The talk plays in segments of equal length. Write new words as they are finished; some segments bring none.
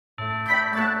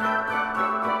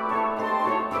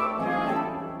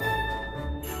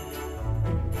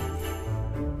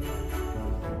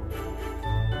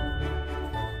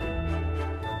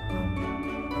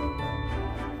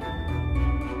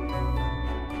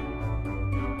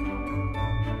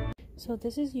So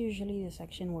this is usually the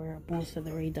section where most of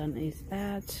the Rae Dunn is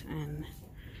at, and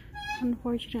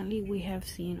unfortunately we have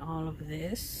seen all of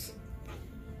this,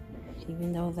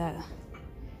 even though that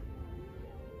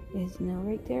is new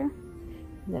right there.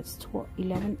 That's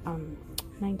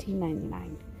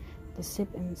 $19.99. The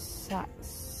sip and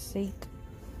sake,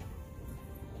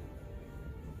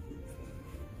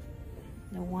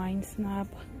 the wine snob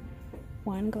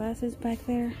wine glasses back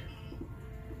there,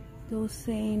 those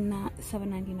say not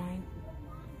 $7.99.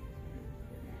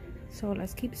 So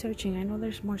let's keep searching. I know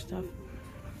there's more stuff.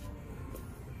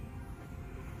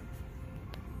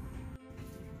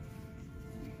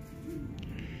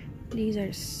 These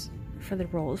are for the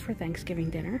rolls for Thanksgiving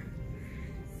dinner,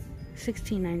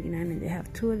 $16.99, and they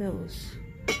have 2 of those.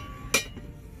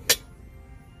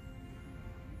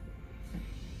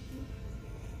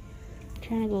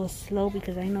 Trying to go slow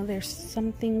because I know there's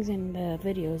some things in the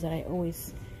videos that I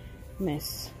always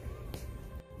miss.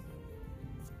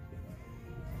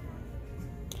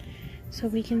 So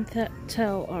we can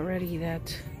tell already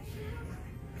that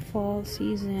fall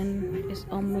season is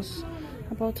almost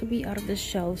about to be out of the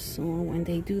shelves soon when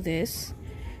they do this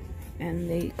and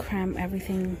they cram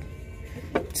everything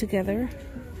together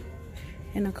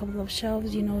in a couple of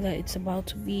shelves. You know that it's about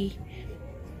to be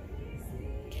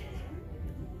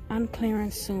on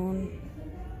clearance soon.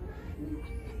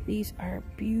 These are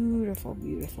beautiful,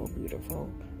 beautiful,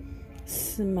 beautiful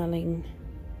smelling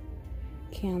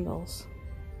candles.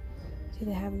 See,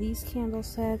 they have these candle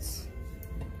sets,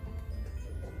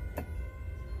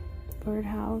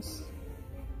 birdhouse,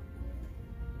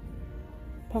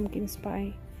 pumpkin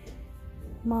spice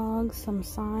mugs, some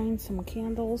signs, some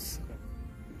candles.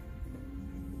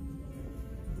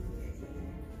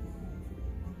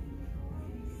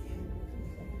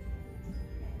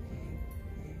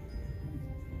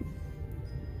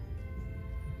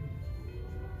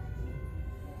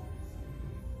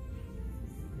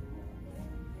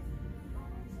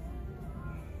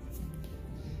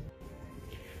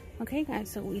 Okay guys,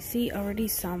 so we see already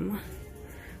some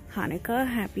Hanukkah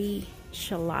happy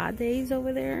Shallah days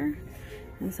over there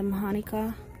and some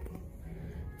Hanukkah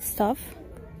stuff,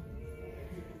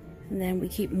 and then we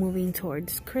keep moving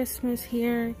towards Christmas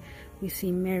here. We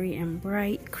see Merry and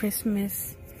Bright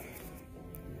Christmas.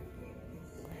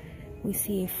 We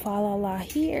see Falala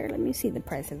here. Let me see the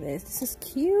price of this. This is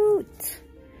cute.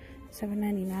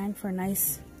 $7.99 for a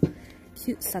nice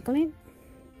cute succulent.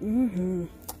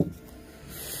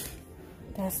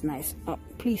 That's nice. Oh,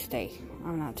 please stay.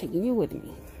 I'm not taking you with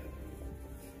me.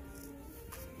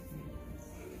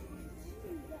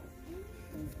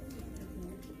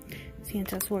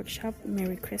 Santa's Workshop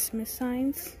Merry Christmas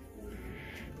signs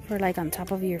for like on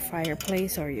top of your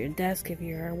fireplace or your desk if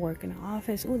you're working in an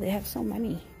office. Oh, they have so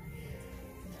many.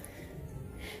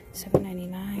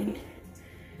 $7.99.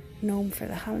 Gnome for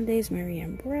the holidays. Merry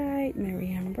and Bright.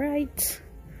 Merry and Bright.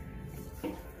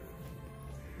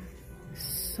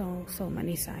 So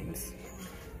many signs.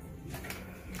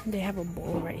 They have a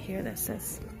bowl right here that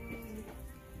says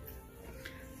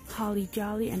Holly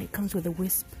Jolly, and it comes with a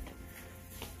wisp.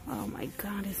 Oh my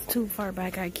god, it's too far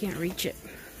back, I can't reach it.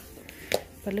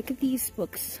 But look at these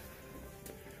books.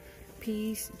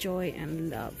 Peace, Joy, and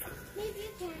Love.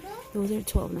 Those are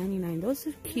 $12.99. Those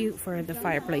are cute for the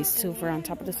fireplace too, for on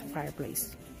top of the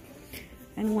fireplace.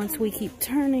 And once we keep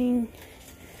turning,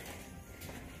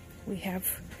 we have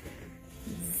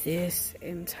this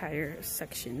entire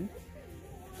section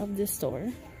of the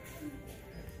store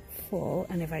full,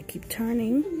 and if I keep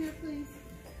turning,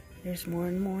 there's more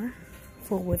and more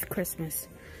full with Christmas.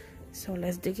 So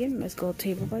let's dig in. Let's go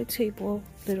table by table,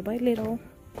 little by little.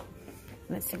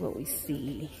 Let's see what we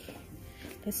see.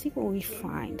 Let's see what we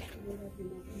find.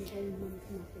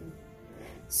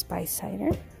 Spice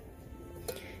cider,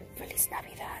 Feliz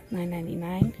Navidad,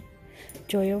 $9.99.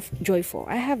 Joyful.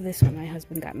 I have this one. My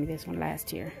husband got me this one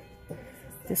last year.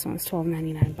 This one's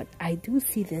 $12.99, but I do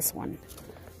see this one,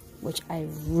 which I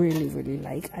really, really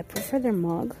like. I prefer their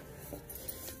mug,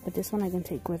 but this one I can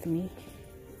take with me.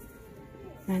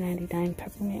 $9.99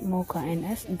 peppermint mocha, and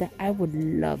that I would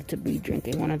love to be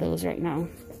drinking one of those right now,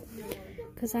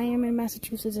 because I am in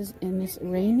Massachusetts and it's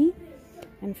rainy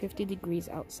and 50 degrees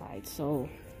outside. So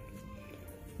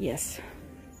yes.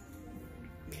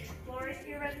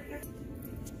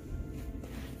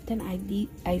 Then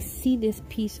I see this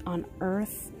piece on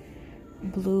Earth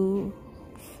blue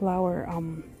flower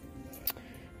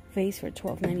vase for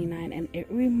 $12.99, and it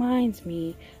reminds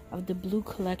me of the blue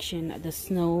collection, the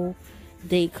Snow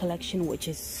Day collection, which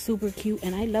is super cute,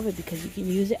 and I love it because you can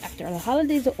use it after the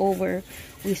holidays are over.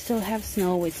 We still have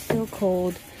snow, it's still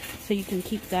cold, so you can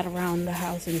keep that around the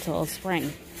house until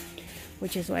spring.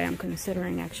 which is why I'm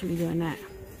considering actually doing that.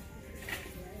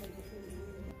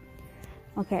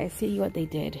 Okay, I see what they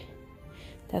did.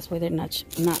 That's why there's not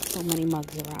so many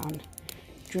mugs around.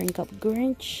 Drink Up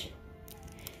Grinch.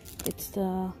 It's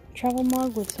the travel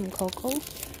mug with some cocoa,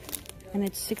 and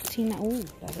it's 16. Oh,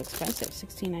 that's expensive.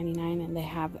 $16.99, and they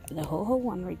have the ho-ho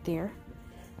one right there,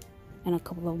 and a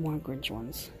couple of more Grinch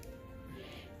ones.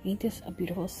 Ain't this a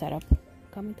beautiful setup?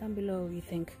 Comment down below if you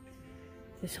think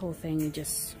this whole thing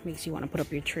just makes you want to put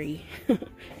up your tree.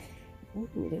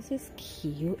 Ooh, this is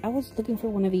cute. I was looking for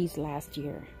one of these last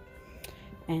year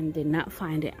and did not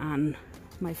find it on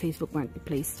my Facebook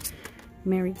Marketplace.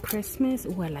 Merry Christmas.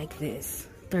 Oh, I like this.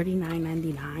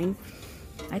 $39.99.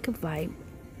 I could buy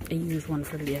a used one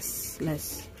for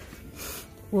less.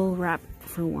 We'll wrap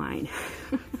for wine.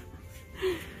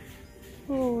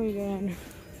 Oh my god.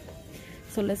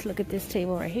 So let's look at this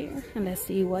table right here and let's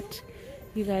see what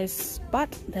you guys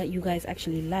spot that you guys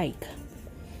actually like.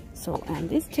 So on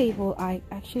this table, I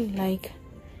actually like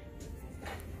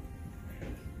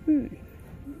the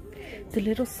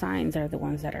little signs are the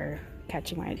ones that are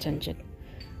catching my attention.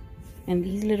 And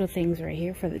these little things right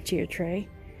here for the tier tray,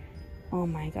 oh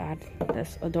my god,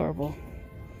 that's adorable.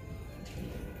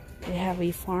 They have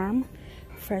a farm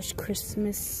fresh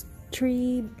Christmas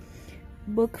tree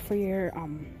book for your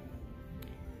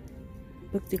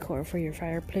book decor for your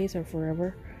fireplace or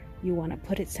wherever you want to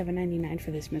put it. $7.99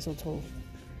 for this mistletoe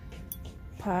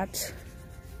pot,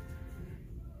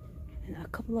 and a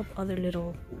couple of other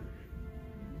little.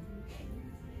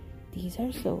 These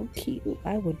are so cute.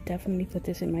 I would definitely put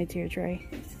this in my tier tray.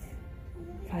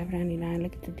 $5.99.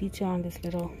 Look at the detail on this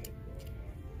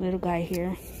little guy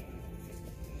here.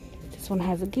 This one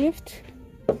has a gift,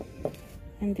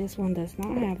 and this one does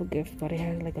not have a gift, but it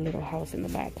has like a little house in the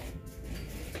back.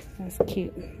 That's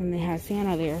cute. And they have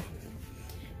Santa there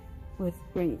with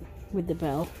the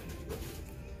bell.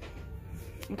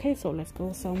 Okay, so let's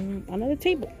go another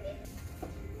table.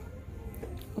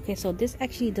 Okay, so this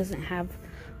actually doesn't have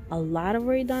a lot of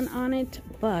Rae Dunn on it,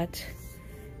 but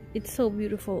it's so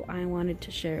beautiful. I wanted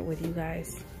to share it with you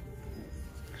guys.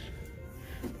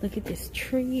 Look at this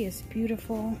tree, it's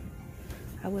beautiful.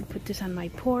 I would put this on my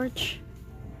porch.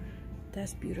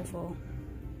 That's beautiful.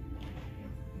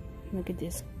 Look at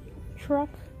this truck.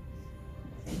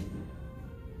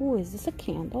 Oh, is this a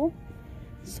candle?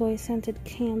 Soy scented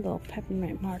candle,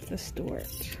 peppermint Martha Stewart.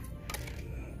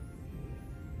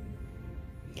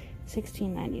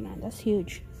 $16.99. That's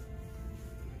huge.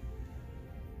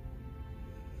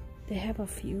 They have a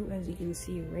few, as you can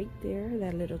see right there,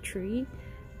 that little tree.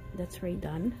 That's Rae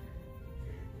Dunn.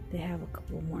 They have a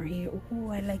couple more here. Oh,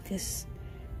 I like this.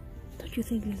 Don't you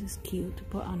think this is cute to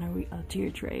put on a tier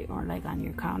tray or like on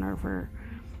your counter for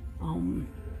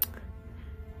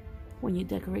when you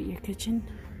decorate your kitchen?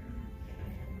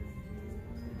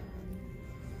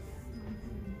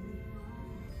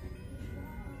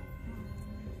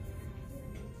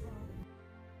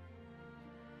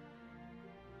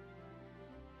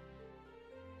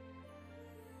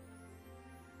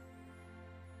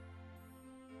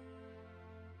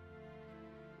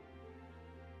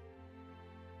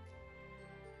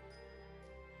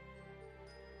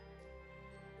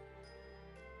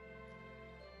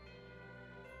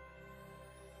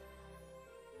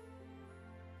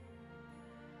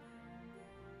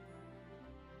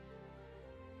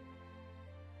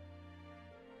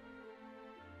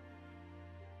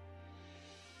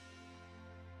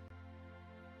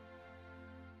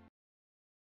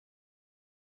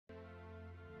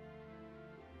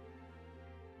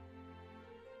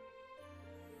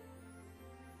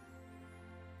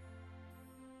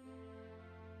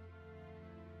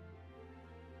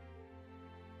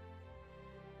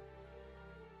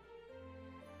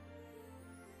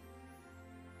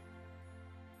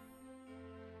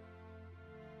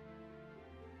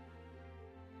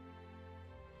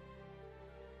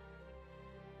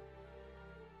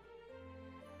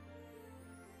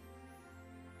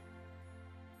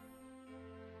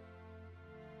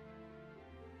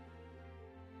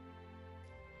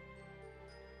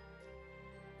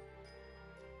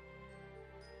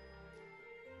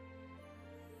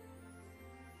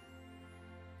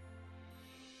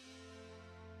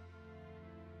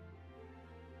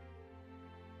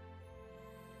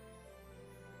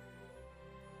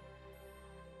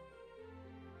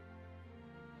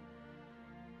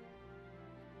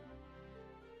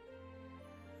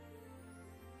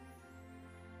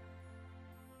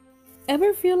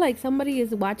 Ever feel like somebody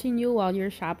is watching you while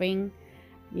you're shopping?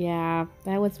 Yeah,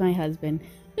 that was my husband.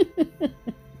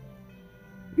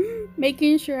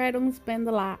 Making sure I don't spend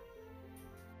a lot.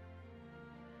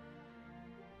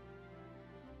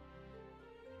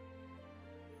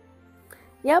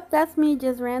 Yep, that's me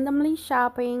just randomly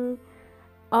shopping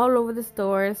all over the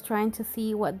stores, trying to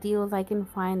see what deals I can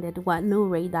find and what new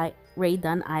Rae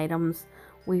Dunn items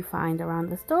we find around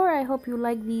the store. I hope you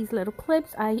like these little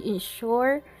clips. I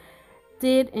sure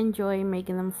did enjoy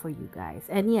making them for you guys.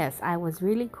 And yes, I was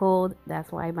really cold.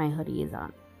 That's why my hoodie is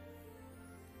on.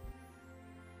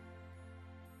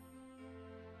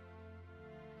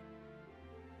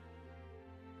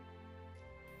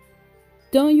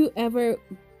 Don't you ever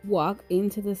walk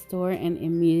into the store and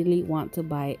immediately want to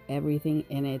buy everything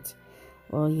in it?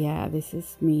 Well, yeah, this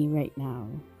is me right now,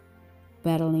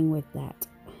 battling with that.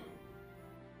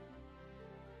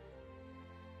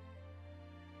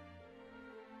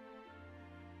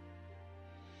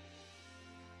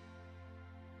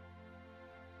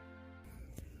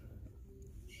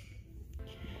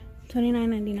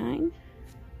 $29.99,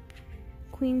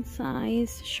 queen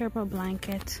size Sherpa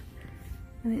blanket,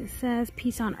 and it says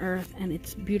peace on earth, and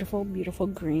it's beautiful, beautiful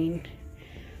green.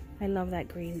 I love that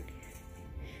green.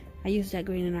 I used that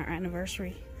green in our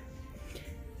anniversary.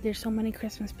 There's so many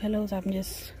Christmas pillows. I'm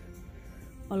just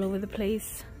all over the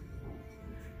place.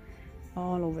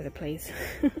 All over the place.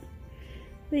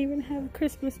 They even have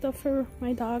Christmas stuff for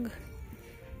my dog.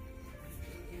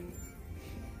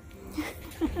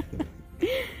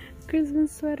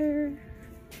 Christmas sweater.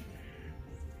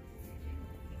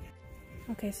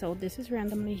 Okay, so this is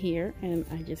randomly here, and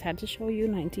I just had to show you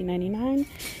 $19.99.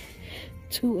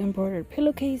 2 embroidered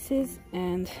pillowcases,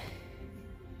 and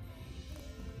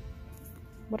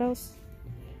what else?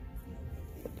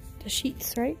 The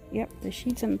sheets, right? Yep, the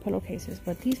sheets and the pillowcases.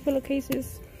 But these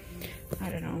pillowcases, I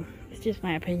don't know. It's just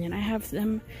my opinion. I have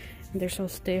them, and they're so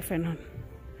stiff and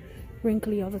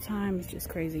wrinkly all the time. It's just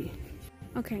crazy.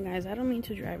 Okay, guys, I don't mean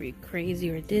to drive you crazy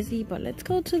or dizzy, but let's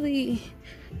go to the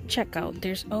checkout.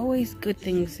 There's always good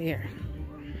things here.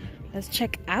 Let's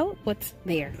check out what's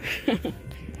there.